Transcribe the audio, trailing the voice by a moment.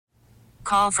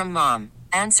Call from mom.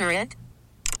 Answer it.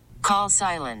 Call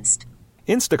silenced.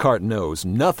 Instacart knows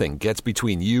nothing gets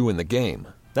between you and the game.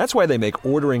 That's why they make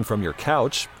ordering from your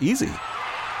couch easy.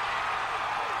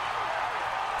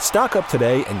 Stock up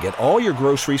today and get all your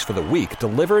groceries for the week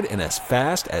delivered in as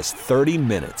fast as 30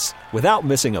 minutes without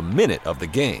missing a minute of the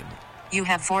game. You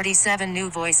have 47 new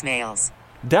voicemails.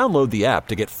 Download the app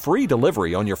to get free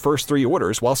delivery on your first 3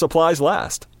 orders while supplies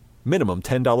last. Minimum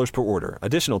 $10 per order.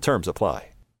 Additional terms apply.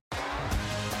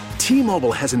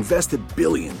 T-Mobile has invested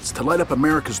billions to light up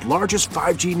America's largest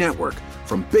 5G network,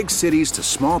 from big cities to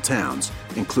small towns,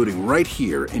 including right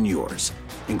here in yours.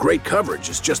 And great coverage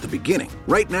is just the beginning.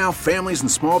 Right now, families and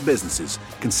small businesses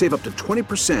can save up to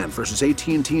 20% versus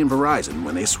AT&T and Verizon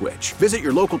when they switch. Visit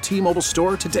your local T-Mobile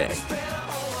store today.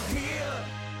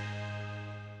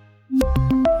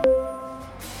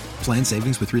 Plan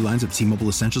savings with 3 lines of T-Mobile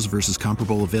Essentials versus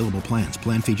comparable available plans.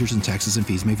 Plan features and taxes and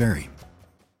fees may vary.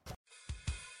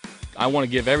 I want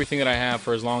to give everything that I have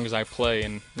for as long as I play,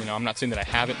 and I'm not saying that I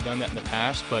haven't done that in the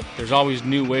past, but there's always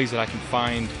new ways that I can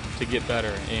find to get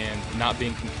better, and not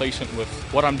being complacent with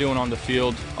what I'm doing on the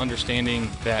field, understanding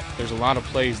that there's a lot of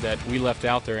plays that we left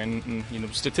out there, and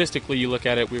statistically you look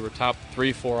at it, we were top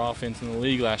 3-4 offense in the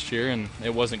league last year, and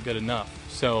it wasn't good enough.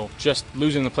 So just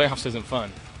losing the playoffs isn't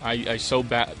fun. I so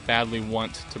badly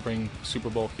want to bring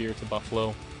Super Bowl here to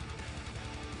Buffalo.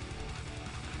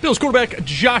 Bills quarterback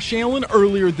Josh Allen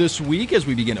earlier this week as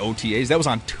we begin OTAs. That was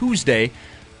on Tuesday,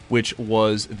 which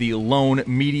was the lone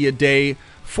media day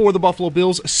for the Buffalo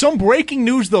Bills. Some breaking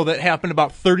news, though, that happened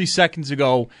about 30 seconds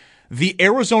ago. The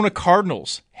Arizona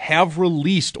Cardinals have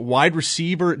released wide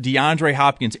receiver DeAndre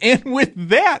Hopkins. And with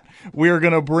that, we're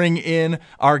going to bring in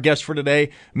our guest for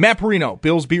today, Matt Parrino,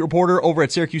 Bills beat reporter over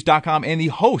at Syracuse.com and the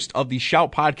host of the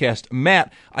Shout podcast.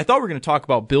 Matt, I thought we were going to talk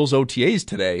about Bills OTAs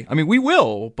today. I mean, we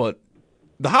will, but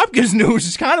the Hopkins news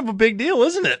is kind of a big deal,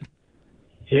 isn't it?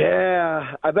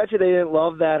 Yeah, I bet you they didn't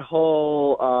love that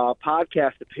whole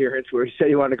podcast appearance where he said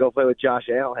he wanted to go play with Josh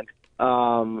Allen.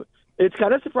 It's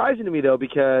kind of surprising to me, though,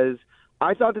 because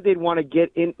I thought that they'd want to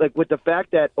get in, like, with the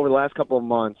fact that over the last couple of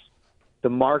months, the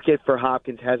market for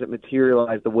Hopkins hasn't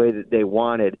materialized the way that they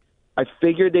wanted. I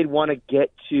figured they'd want to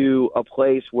get to a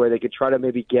place where they could try to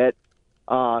maybe get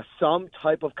some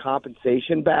type of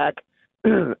compensation back,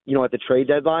 at the trade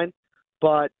deadline.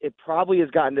 But it probably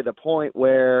has gotten to the point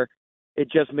where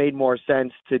it just made more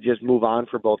sense to just move on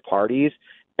for both parties.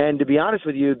 And to be honest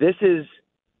with you, this is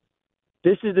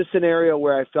the scenario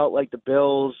where I felt like the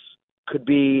Bills could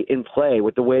be in play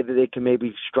with the way that they can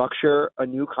maybe structure a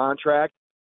new contract,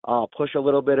 push a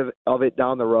little bit of it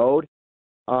down the road.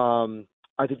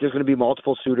 I think there's going to be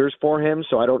multiple suitors for him,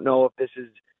 so I don't know if this is,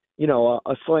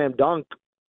 a slam dunk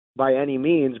by any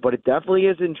means, but it definitely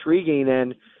is intriguing.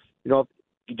 And,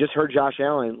 you just heard Josh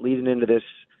Allen leading into this,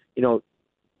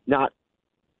 not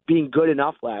being good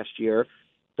enough last year.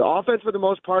 The offense, for the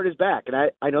most part, is back.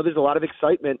 And I know there's a lot of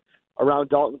excitement around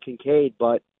Dalton Kincaid,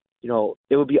 but,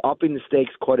 it would be upping the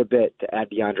stakes quite a bit to add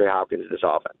DeAndre Hopkins to this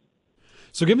offense.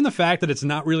 So given the fact that it's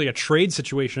not really a trade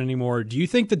situation anymore, do you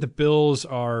think that the Bills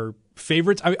are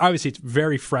favorites? Obviously, it's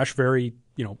very fresh, very,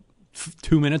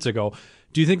 2 minutes ago.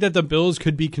 Do you think that the Bills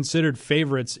could be considered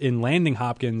favorites in landing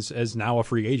Hopkins as now a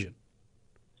free agent?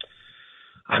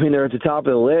 I mean, they're at the top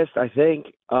of the list, I think.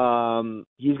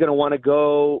 He's going to want to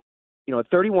go, at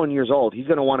 31 years old, he's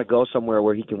going to want to go somewhere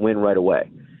where he can win right away.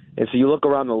 And so you look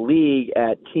around the league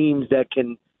at teams that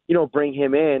can, bring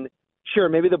him in. Sure,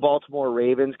 maybe the Baltimore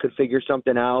Ravens could figure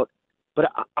something out. But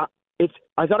I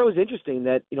thought it was interesting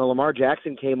that, Lamar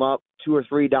Jackson came up 2 or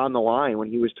 3 down the line when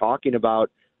he was talking about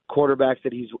quarterbacks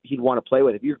that he'd want to play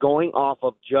with. If you're going off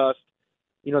of just,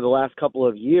 the last couple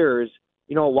of years,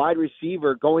 a wide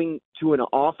receiver going to an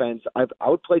offense, I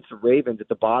would place the Ravens at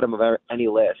the bottom of any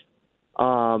list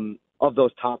of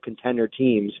those top contender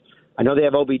teams. I know they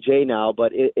have OBJ now,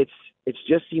 but it's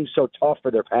just seems so tough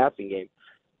for their passing game.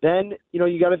 Then,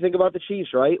 you got to think about the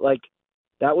Chiefs, right? Like,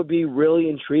 that would be really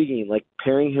intriguing, like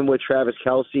pairing him with Travis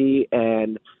Kelce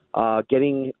and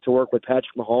getting to work with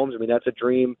Patrick Mahomes. I mean, that's a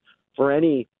dream for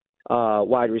any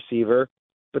wide receiver.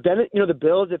 But then, the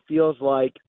Bills, it feels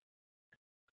like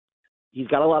he's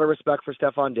got a lot of respect for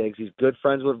Stephon Diggs. He's good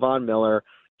friends with Von Miller.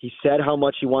 He said how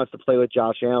much he wants to play with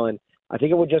Josh Allen. I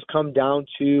think it would just come down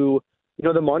to,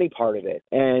 the money part of it.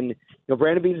 And,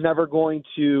 Brandon Beane's never going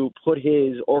to put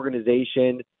his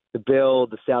organization, the bill,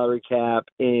 the salary cap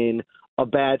in a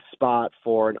bad spot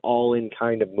for an all-in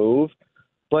kind of move.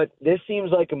 But this seems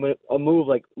like a move,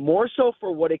 like more so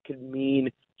for what it could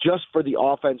mean just for the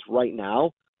offense right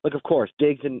now. Like, of course,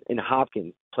 Diggs and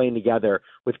Hopkins playing together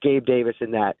with Gabe Davis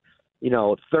in that,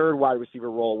 third wide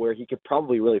receiver role where he could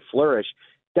probably really flourish.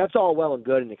 that's all well and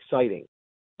good and exciting.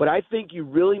 But I think you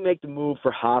really make the move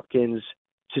for Hopkins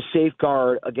to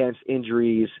safeguard against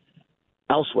injuries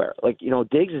elsewhere. Like,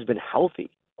 Diggs has been healthy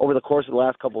over the course of the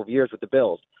last couple of years with the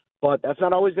Bills, but that's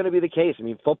not always going to be the case. I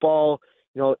mean, football,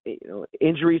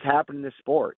 injuries happen in this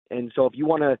sport. And so if you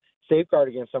want to safeguard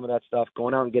against some of that stuff,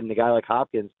 going out and getting a guy like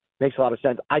Hopkins makes a lot of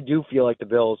sense. I do feel like the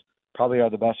Bills probably are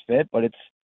the best fit, but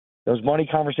those money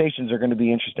conversations are going to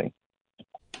be interesting.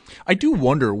 I do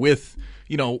wonder with,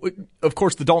 of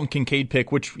course, the Dalton Kincaid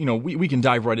pick, which, we can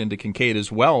dive right into Kincaid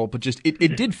as well, but just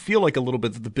it did feel like a little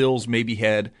bit that the Bills maybe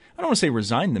had, I don't want to say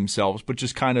resigned themselves, but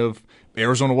just kind of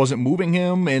Arizona wasn't moving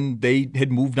him, and they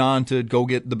had moved on to go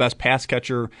get the best pass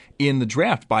catcher in the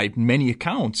draft by many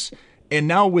accounts. And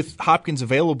now with Hopkins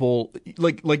available,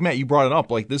 like Matt, you brought it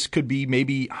up, like this could be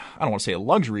maybe, I don't want to say a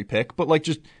luxury pick, but like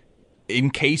just in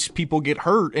case people get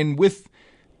hurt. And with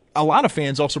a lot of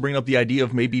fans also bring up the idea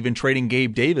of maybe even trading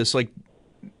Gabe Davis. Like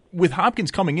with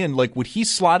Hopkins coming in, like would he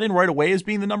slot in right away as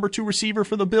being the number 2 receiver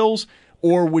for the Bills?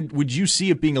 Or would you see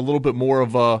it being a little bit more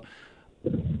of a,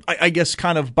 I guess,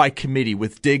 kind of by committee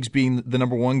with Diggs being the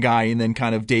number 1 guy and then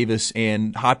kind of Davis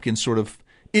and Hopkins sort of,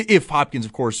 if Hopkins,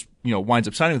 of course, winds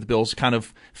up signing with the Bills, kind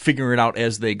of figuring it out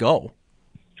as they go?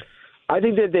 I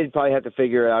think that they'd probably have to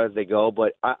figure it out as they go,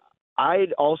 but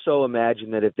I'd also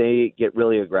imagine that if they get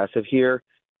really aggressive here,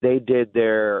 they did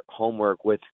their homework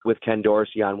with Ken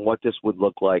Dorsey on what this would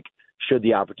look like should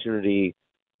the opportunity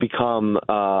become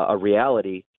a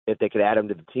reality, if they could add him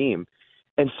to the team.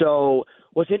 And so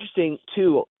what's interesting,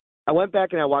 too, I went back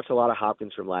and I watched a lot of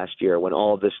Hopkins from last year when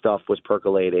all of this stuff was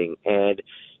percolating. And,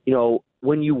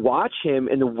 when you watch him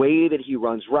and the way that he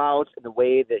runs routes and the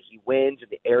way that he wins in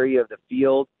the area of the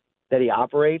field that he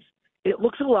operates, it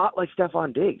looks a lot like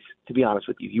Stephon Diggs, to be honest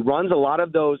with you. He runs a lot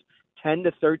of those 10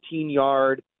 to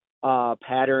 13-yard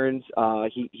patterns.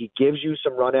 He gives you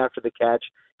some run after the catch.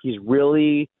 He's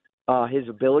really his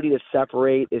ability to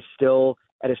separate is still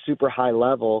at a super high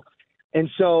level. And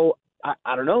so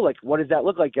I don't know, like, what does that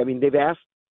look like? I mean, they've asked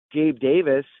Gabe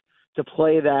Davis to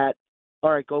play that,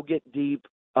 all right, go get deep,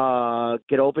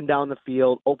 get open down the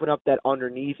field, open up that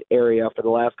underneath area for the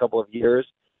last couple of years.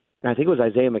 And I think it was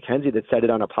Isaiah McKenzie that said it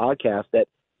on a podcast that,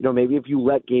 maybe if you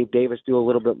let Gabe Davis do a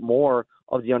little bit more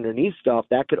of the underneath stuff,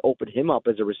 that could open him up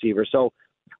as a receiver. So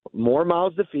more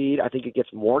mouths to feed. I think it gets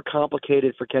more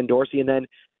complicated for Ken Dorsey. And then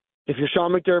if you're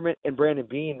Sean McDermott and Brandon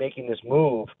Beane making this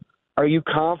move, are you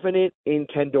confident in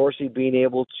Ken Dorsey being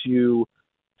able to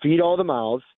feed all the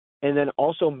mouths and then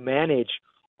also manage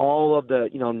all of the,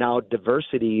 now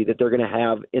diversity that they're going to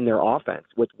have in their offense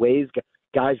with ways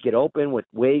guys get open, with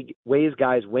ways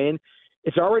guys win?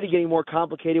 It's already getting more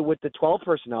complicated with the 12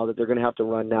 personnel that they're going to have to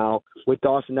run now with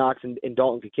Dawson Knox and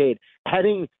Dalton Kincaid.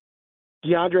 Adding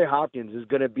DeAndre Hopkins is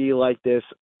going to be like this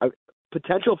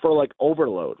potential for like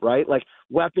overload, right? Like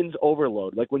weapons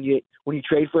overload. Like when you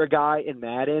trade for a guy in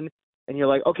Madden and you're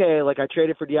like, okay, like I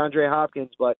traded for DeAndre Hopkins,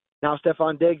 but now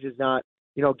Stephon Diggs is not,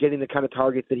 getting the kind of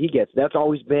targets that he gets. That's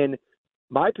always been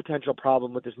my potential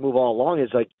problem with this move all along is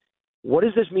like, what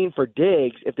does this mean for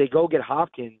Diggs if they go get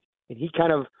Hopkins and he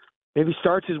kind of maybe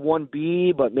starts as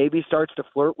 1B, but maybe starts to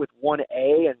flirt with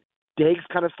 1A and Diggs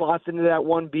kind of slots into that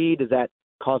 1B? Does that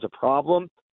cause a problem?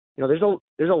 There's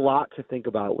a lot to think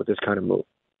about with this kind of move.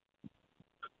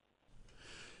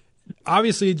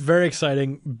 Obviously, it's very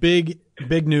exciting. Big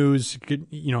news.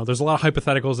 There's a lot of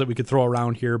hypotheticals that we could throw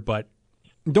around here, but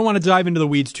don't want to dive into the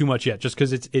weeds too much yet, just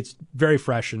because it's very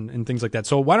fresh and things like that.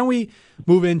 So why don't we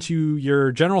move into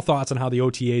your general thoughts on how the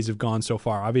OTAs have gone so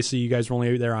far? Obviously, you guys were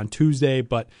only there on Tuesday,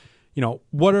 but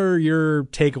what are your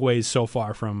takeaways so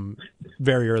far from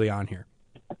very early on here?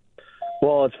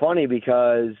 Well, it's funny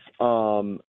because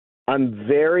I'm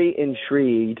very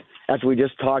intrigued. After we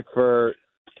just talked for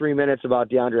 3 minutes about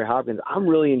DeAndre Hopkins, I'm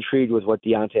really intrigued with what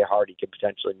Deontay Hardy could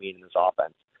potentially mean in this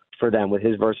offense for them with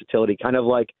his versatility. Kind of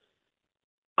like,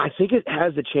 I think it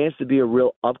has the chance to be a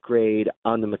real upgrade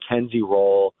on the McKenzie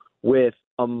role with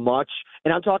a much,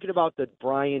 and I'm talking about the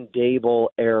Brian Dable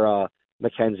era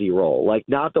McKenzie role, like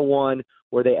not the one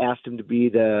where they asked him to be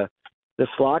the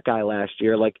slot guy last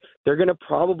year. Like they're going to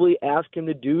probably ask him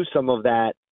to do some of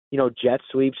that, jet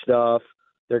sweep stuff.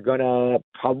 They're going to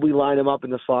probably line him up in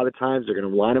the slot at times. They're going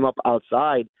to line him up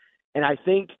outside. And I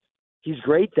think he's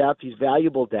great depth. He's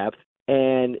valuable depth.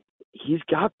 And he's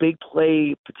got big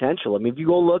play potential. I mean, if you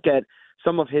go look at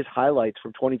some of his highlights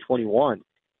from 2021,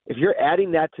 if you're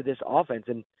adding that to this offense,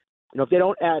 and if they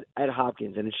don't add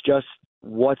Hopkins and it's just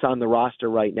what's on the roster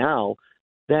right now,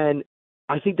 then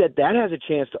I think that has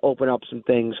a chance to open up some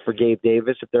things for Gabe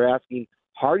Davis if they're asking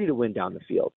Hardy to win down the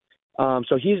field.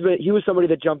 So he was somebody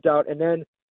that jumped out. And then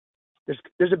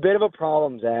there's a bit of a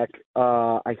problem, Zach,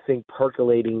 I think,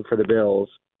 percolating for the Bills,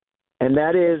 and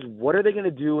that is, what are they going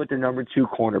to do with their number 2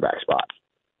 cornerback spot?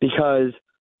 Because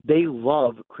they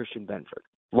love Christian Benford.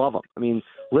 Love him. I mean,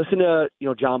 listen to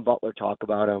John Butler talk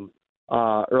about him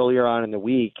earlier on in the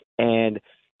week, and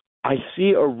I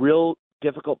see a real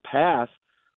difficult path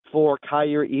for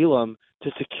Kaiir Elam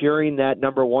to securing that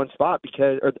number 1 spot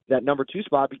or that number 2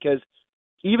 spot, because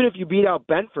even if you beat out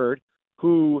Benford,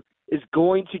 who is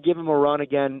going to give him a run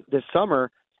again this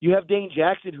summer, you have Dane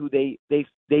Jackson, who they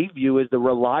view as the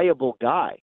reliable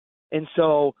guy. And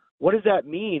so what does that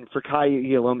mean for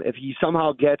Kaiir Elam if he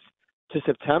somehow gets to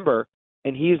September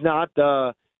and he's not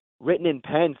the written in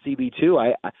pen CB2?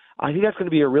 I think that's going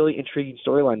to be a really intriguing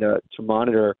storyline to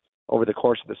monitor over the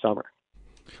course of the summer.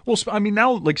 Well, I mean,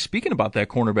 now, like, speaking about that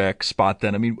cornerback spot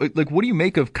then, I mean, like, what do you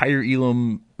make of Kaiir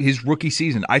Elam, his rookie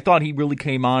season? I thought he really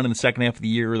came on in the second half of the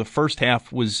year. The first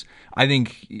half was, I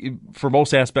think, for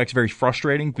most aspects, very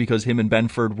frustrating because him and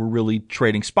Benford were really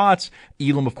trading spots.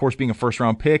 Elam, of course, being a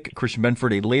first-round pick, Christian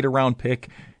Benford a later-round pick.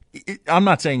 I'm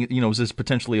not saying, is this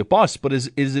potentially a bust, but is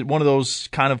it one of those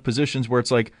kind of positions where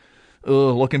it's like,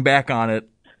 looking back on it,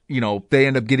 they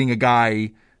end up getting a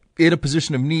guy in a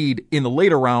position of need in the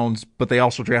later rounds, but they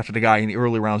also drafted a guy in the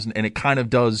early rounds, and it kind of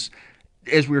does,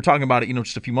 as we were talking about it,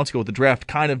 just a few months ago with the draft,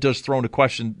 kind of does throw into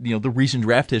question, the recent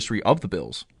draft history of the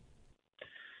Bills.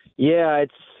 Yeah,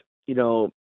 it's,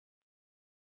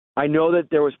 I know that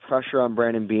there was pressure on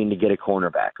Brandon Beane to get a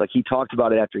cornerback. Like, he talked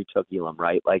about it after he took Elam,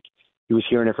 right? Like, he was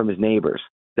hearing it from his neighbors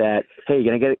that, hey, you're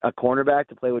going to get a cornerback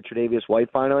to play with Tre'Davious White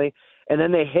finally? And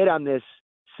then they hit on this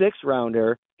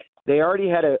 6th-rounder. They already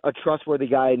had a trustworthy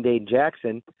guy in Dane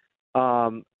Jackson.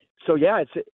 So, yeah,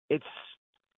 it's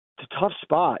a tough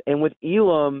spot. And with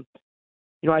Elam,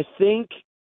 I think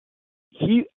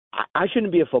I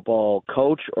shouldn't be a football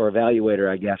coach or evaluator,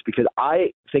 I guess, because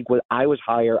I think I was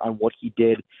higher on what he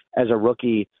did as a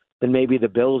rookie than maybe the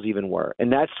Bills even were.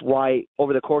 And that's why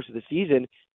over the course of the season,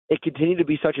 it continued to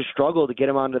be such a struggle to get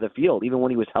him onto the field, even when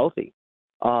he was healthy.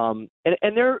 And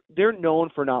they're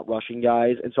known for not rushing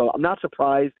guys. And so I'm not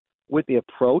surprised with the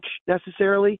approach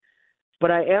necessarily,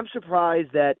 but I am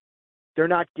surprised that they're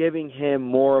not giving him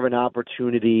more of an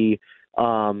opportunity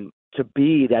to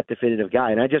be that definitive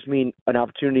guy. And I just mean an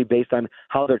opportunity based on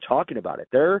how they're talking about it.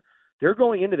 They're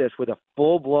going into this with a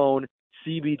full-blown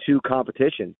CB2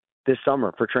 competition this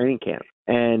summer for training camp.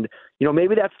 And,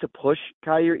 maybe that's to push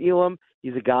Kaiir Elam.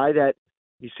 He's a guy that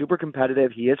he's super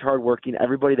competitive. He is hardworking.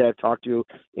 Everybody that I've talked to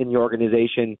in the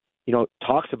organization,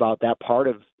 talks about that part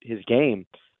of his game.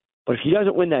 But if he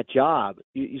doesn't win that job,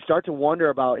 you start to wonder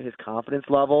about his confidence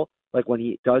level. Like, when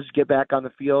he does get back on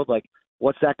the field, like,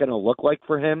 what's that going to look like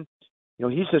for him?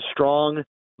 He's a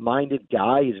strong-minded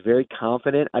guy. He's very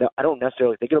confident. I don't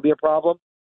necessarily think it'll be a problem.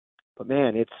 But,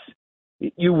 man,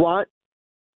 you want,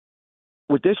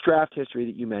 with this draft history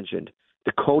that you mentioned,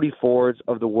 the Cody Fords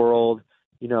of the world,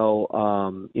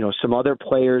 some other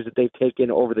players that they've taken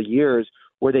over the years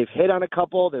where they've hit on a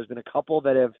couple. There's been a couple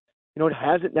that have, it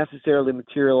hasn't necessarily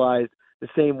materialized the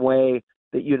same way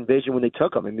that you envisioned when they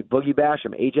took them. I mean, Boogie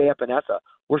Basham, AJ Epinesa,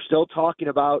 we're still talking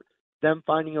about them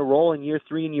finding a role in year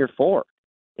 3 and year 4.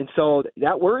 And so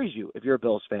that worries you if you're a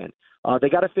Bills fan. They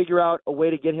got to figure out a way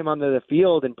to get him onto the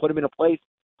field and put him in a place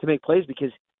to make plays,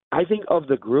 because I think of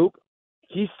the group,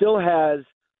 he still has,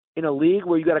 in a league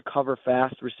where you got to cover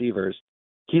fast receivers,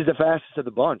 he's the fastest of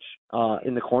the bunch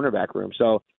in the cornerback room.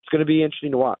 So it's going to be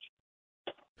interesting to watch.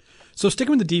 So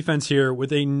sticking with the defense here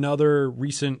with another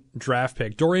recent draft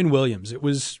pick, Dorian Williams. It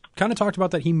was kind of talked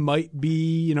about that he might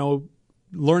be,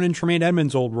 learning Tremaine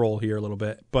Edmonds' old role here a little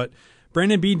bit. But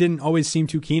Brandon Beane didn't always seem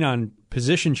too keen on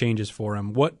position changes for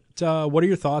him. What are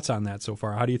your thoughts on that so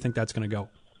far? How do you think that's going to go?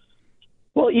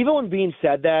 Well, even when Beane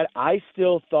said that, I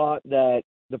still thought that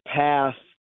the path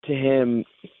to him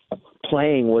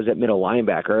playing was at middle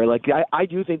linebacker. Like, I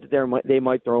do think that they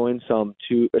might throw in some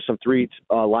 3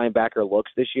 linebacker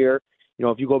looks this year.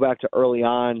 If you go back to early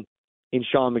on in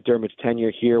Sean McDermott's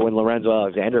tenure here, when Lorenzo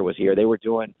Alexander was here, they were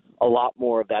doing a lot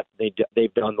more of that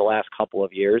they've done the last couple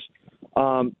of years.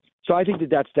 So I think that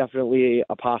that's definitely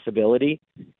a possibility.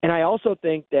 And I also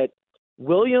think that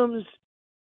Williams,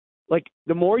 like,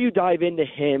 the more you dive into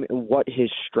him and what his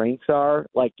strengths are,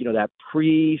 like, that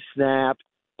pre-snap,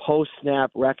 post-snap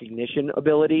recognition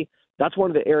ability, that's one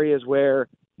of the areas where,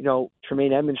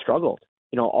 Tremaine Edmonds struggled,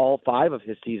 all 5 of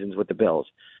his seasons with the Bills.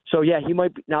 So, yeah, he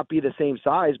might not be the same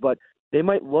size, but they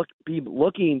might be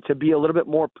looking to be a little bit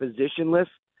more positionless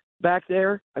back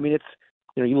there. I mean, it's,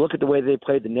 you look at the way they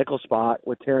played the nickel spot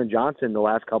with Taron Johnson the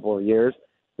last couple of years.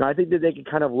 And I think that they can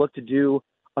kind of look to do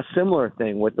a similar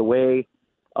thing with the way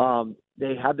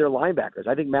they have their linebackers.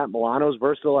 I think Matt Milano's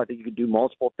versatile. I think you could do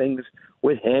multiple things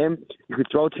with him. You could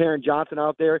throw Taron Johnson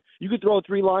out there. You could throw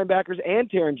 3 linebackers and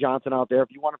Taron Johnson out there if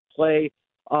you want to play,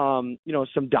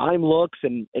 some dime looks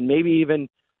and maybe even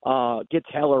get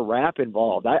Taylor Rapp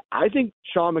involved. I think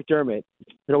Sean McDermott,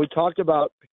 we talked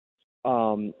about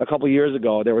a couple of years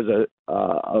ago, there was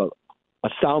a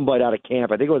soundbite out of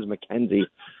camp. I think it was McKenzie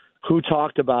who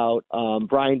talked about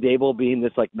Brian Dable being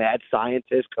this like mad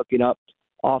scientist cooking up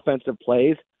offensive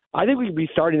plays. I think we could be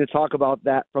starting to talk about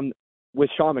that with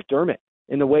Sean McDermott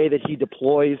in the way that he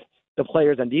deploys the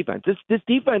players on defense. This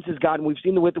defense has gotten, we've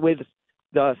seen the way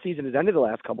the season has ended the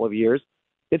last couple of years,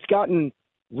 it's gotten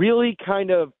really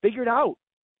kind of figured out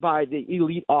by the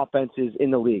elite offenses in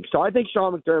the league. So I think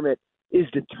Sean McDermott is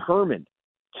determined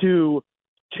to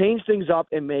change things up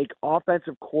and make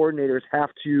offensive coordinators have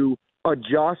to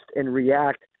adjust and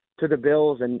react to the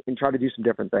Bills and try to do some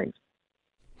different things.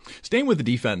 Staying with the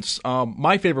defense,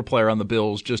 my favorite player on the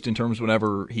Bills, just in terms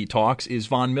whenever he talks, is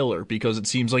Von Miller, because it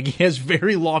seems like he has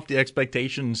very lofty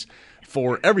expectations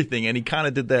for everything, and he kind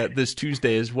of did that this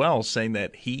Tuesday as well, saying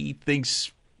that he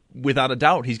thinks without a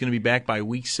doubt he's going to be back by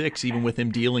week 6, even with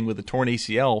him dealing with a torn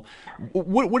ACL.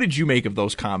 What did you make of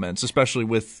those comments, especially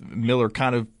with Miller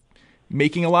kind of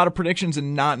making a lot of predictions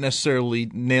and not necessarily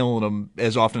nailing them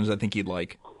as often as I think he'd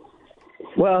like?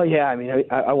 Well, yeah, I mean,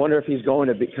 I wonder if he's going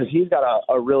to, because he's got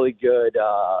a really good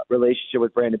relationship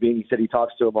with Brandon Beane. He said he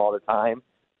talks to him all the time.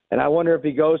 And I wonder if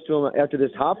he goes to him after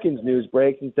this Hopkins news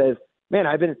breaks and says, man,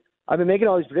 I've been making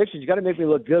all these predictions. You got to make me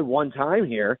look good one time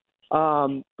here.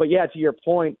 But yeah, to your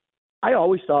point, I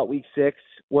always thought week 6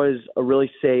 was a really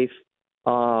safe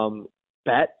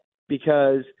bet,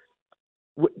 because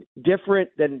different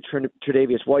than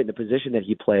Tre'Davious White in the position that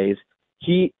he plays,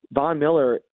 Von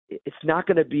Miller, it's not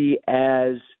going to be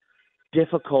as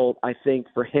difficult, I think,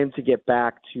 for him to get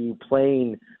back to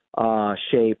playing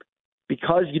shape,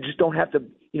 because you just don't have to,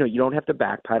 you don't have to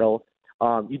backpedal.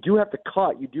 You do have to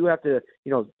cut. You do have to,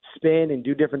 spin and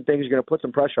do different things. You're going to put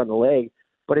some pressure on the leg,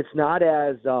 but it's not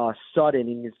as sudden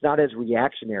and it's not as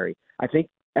reactionary. I think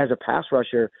as a pass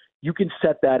rusher, you can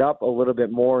set that up a little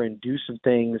bit more and do some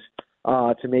things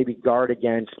to maybe guard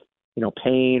against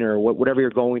pain or whatever you're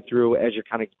going through as you're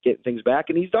kind of getting things back.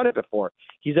 And he's done it before.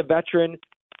 He's a veteran.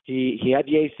 He had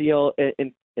the ACL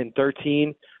in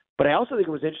 13. But I also think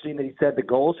it was interesting that he said the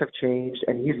goals have changed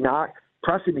and he's not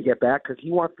pressing to get back because he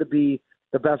wants to be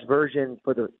the best version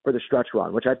for the stretch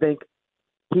run, which I think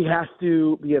he has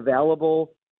to be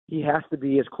available. He has to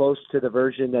be as close to the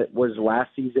version that was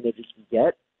last season as he can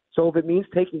get. So if it means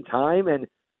taking time and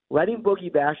letting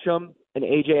Boogie Basham and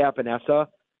AJ Epinesa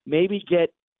maybe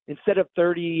get, instead of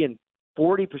 30 and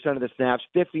 40% of the snaps,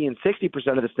 50 and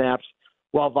 60% of the snaps,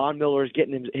 while Von Miller is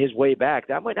getting his way back,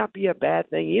 that might not be a bad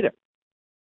thing either.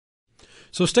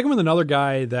 So sticking with another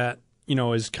guy that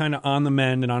is kind of on the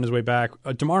mend and on his way back,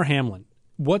 Damar Hamlin.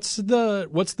 What's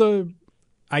the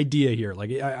idea here?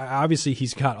 Like, obviously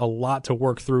he's got a lot to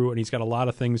work through and he's got a lot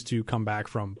of things to come back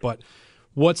from. But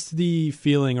what's the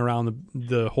feeling around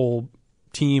the whole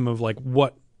team of like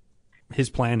what his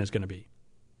plan is going to be?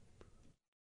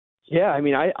 Yeah, I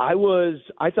mean,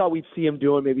 I thought we'd see him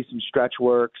doing maybe some stretch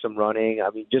work, some running. I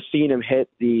mean, just seeing him hit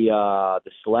the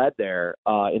sled there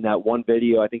in that one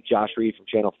video, I think Josh Reed from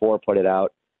Channel 4 put it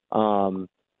out,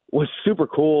 was super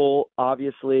cool,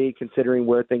 obviously, considering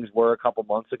where things were a couple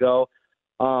months ago.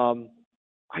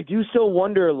 I do still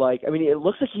wonder, it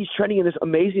looks like he's trending in this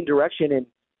amazing direction and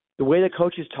the way the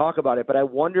coaches talk about it, but I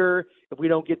wonder if we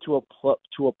don't get to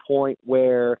a point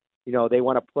where, they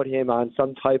want to put him on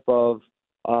some type of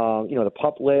the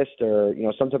PUP list or,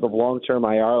 some type of long-term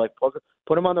IR, like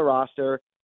put him on the roster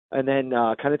and then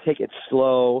kind of take it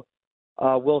slow.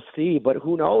 We'll see, but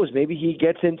who knows? Maybe he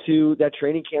gets into that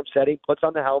training camp setting, puts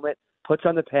on the helmet, puts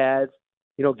on the pads,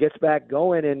 gets back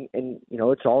going and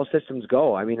it's all systems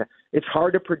go. I mean, it's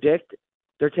hard to predict.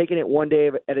 They're taking it one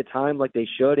day at a time like they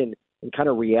should and kind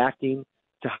of reacting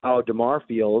to how DeMar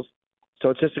feels. So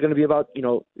it's just going to be about,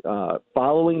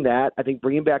 following that. I think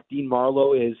bringing back Dean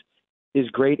Marlowe is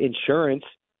great insurance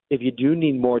if you do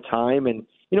need more time. And,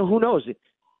 who knows?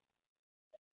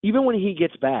 Even when he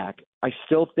gets back, I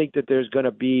still think that there's going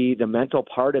to be the mental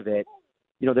part of it.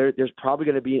 There's probably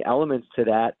going to be elements to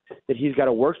that he's got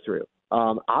to work through.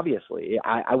 Obviously,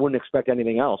 I wouldn't expect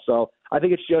anything else. So I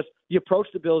think it's just the approach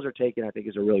the Bills are taking, I think,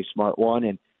 is a really smart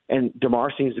one. And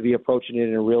DeMar seems to be approaching it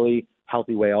in a really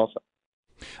healthy way also.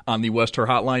 On the West Her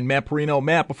Hotline, Matt Parrino.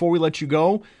 Matt, before we let you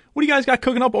go, what do you guys got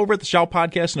cooking up over at the Shout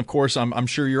Podcast? And, of course, I'm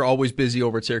sure you're always busy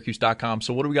over at Syracuse.com.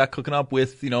 So what do we got cooking up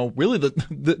with, really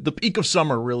the peak of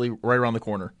summer really right around the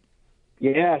corner?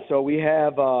 Yeah, so we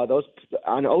have those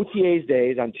on OTAs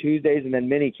days, on Tuesdays, and then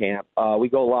minicamp. We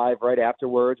go live right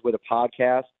afterwards with a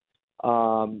podcast.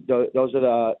 Those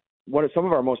are some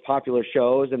of our most popular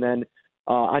shows. And then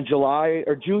on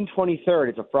June 23rd,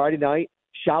 it's a Friday night,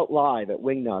 Shout Live at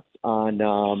Wingnuts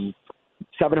on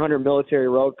 700 Military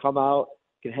Road. Come out,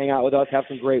 you can hang out with us, have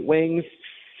some great wings,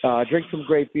 drink some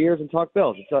great beers, and talk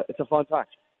Bills. It's a fun time.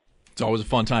 It's always a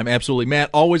fun time. Absolutely. Matt,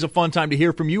 always a fun time to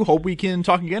hear from you. Hope we can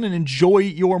talk again and enjoy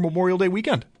your Memorial Day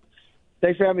weekend.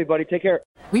 Thanks for having me, buddy. Take care.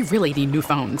 We really need new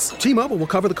phones. T-Mobile will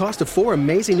cover the cost of 4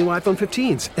 amazing new iPhone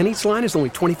 15s, and each line is only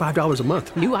 $25 a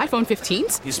month. New iPhone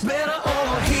 15s? It's better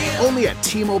over here. Only at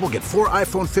T-Mobile, get 4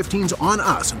 iPhone 15s on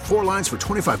us and 4 lines for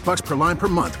 $25 per line per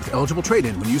month with eligible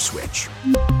trade-in when you switch.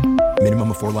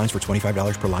 Minimum of 4 lines for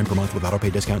 $25 per line per month with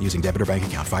autopay discount using debit or bank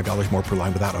account. $5 more per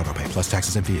line without autopay, plus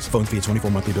taxes and fees. Phone fee at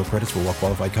 24 monthly bill credits for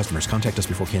well-qualified customers. Contact us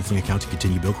before canceling account to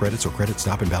continue bill credits or credit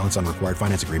stop and balance on required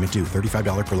finance agreement due.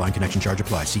 $35 per line connection charge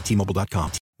applies. See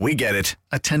T-Mobile.com. We get it.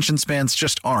 Attention spans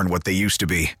just aren't what they used to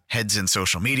be. Heads in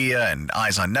social media and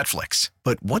eyes on Netflix.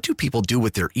 But what do people do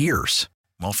with their ears?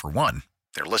 Well, for one,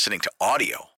 they're listening to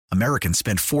audio. Americans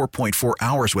spend 4.4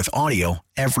 hours with audio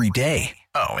every day.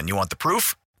 Oh, and you want the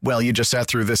proof? Well, you just sat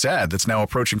through this ad that's now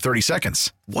approaching 30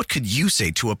 seconds. What could you say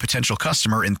to a potential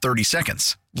customer in 30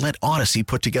 seconds? Let Odyssey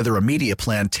put together a media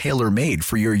plan tailor-made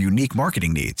for your unique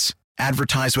marketing needs.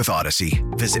 Advertise with Odyssey.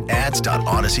 Visit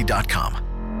ads.odyssey.com.